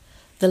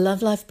The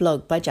Love Life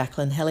blog by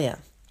Jacqueline Hellier.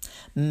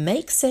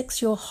 Make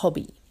sex your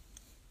hobby.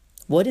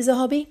 What is a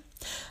hobby?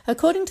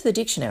 According to the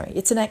dictionary,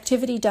 it's an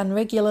activity done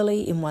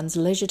regularly in one's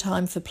leisure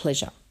time for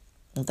pleasure.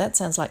 Well, that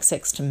sounds like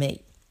sex to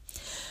me.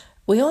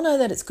 We all know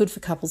that it's good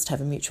for couples to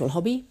have a mutual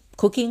hobby.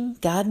 Cooking,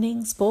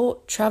 gardening,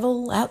 sport,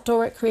 travel,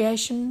 outdoor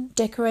recreation,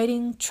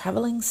 decorating,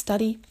 travelling,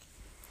 study.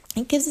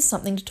 It gives us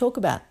something to talk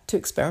about, to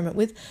experiment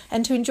with,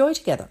 and to enjoy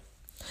together.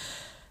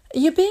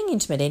 You're being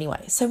intimate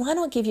anyway, so why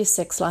not give your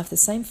sex life the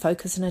same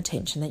focus and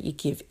attention that you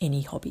give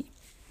any hobby?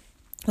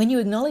 When you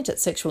acknowledge that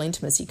sexual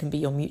intimacy can be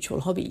your mutual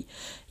hobby,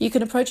 you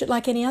can approach it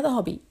like any other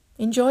hobby,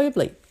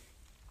 enjoyably.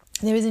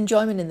 There is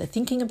enjoyment in the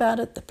thinking about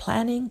it, the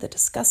planning, the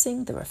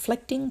discussing, the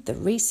reflecting, the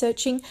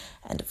researching,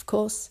 and of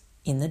course,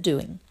 in the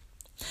doing.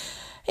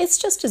 It's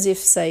just as if,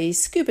 say,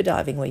 scuba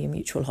diving were your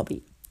mutual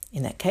hobby.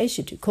 In that case,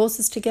 you do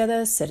courses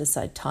together, set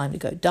aside time to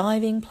go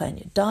diving, plan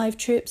your dive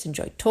trips,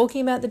 enjoy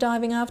talking about the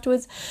diving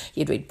afterwards.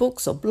 You'd read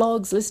books or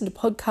blogs, listen to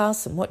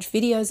podcasts and watch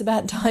videos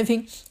about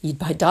diving. You'd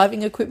buy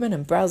diving equipment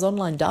and browse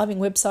online diving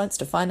websites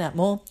to find out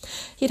more.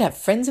 You'd have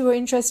friends who were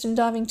interested in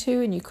diving too,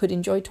 and you could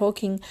enjoy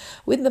talking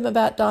with them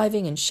about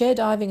diving and share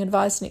diving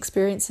advice and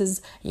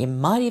experiences. You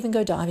might even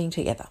go diving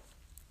together.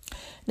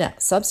 Now,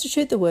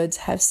 substitute the words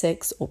have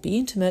sex or be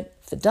intimate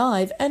for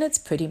dive, and it's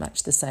pretty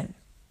much the same.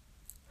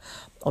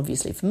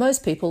 Obviously, for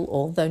most people,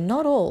 although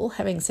not all,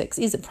 having sex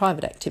is a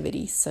private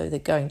activity, so the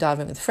going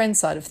diving with friends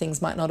side of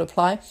things might not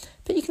apply,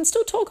 but you can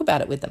still talk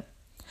about it with them.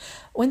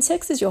 When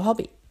sex is your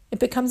hobby, it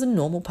becomes a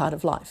normal part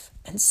of life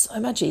and so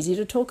much easier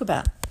to talk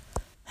about.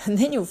 And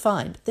then you'll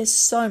find there's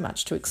so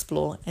much to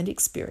explore and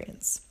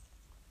experience.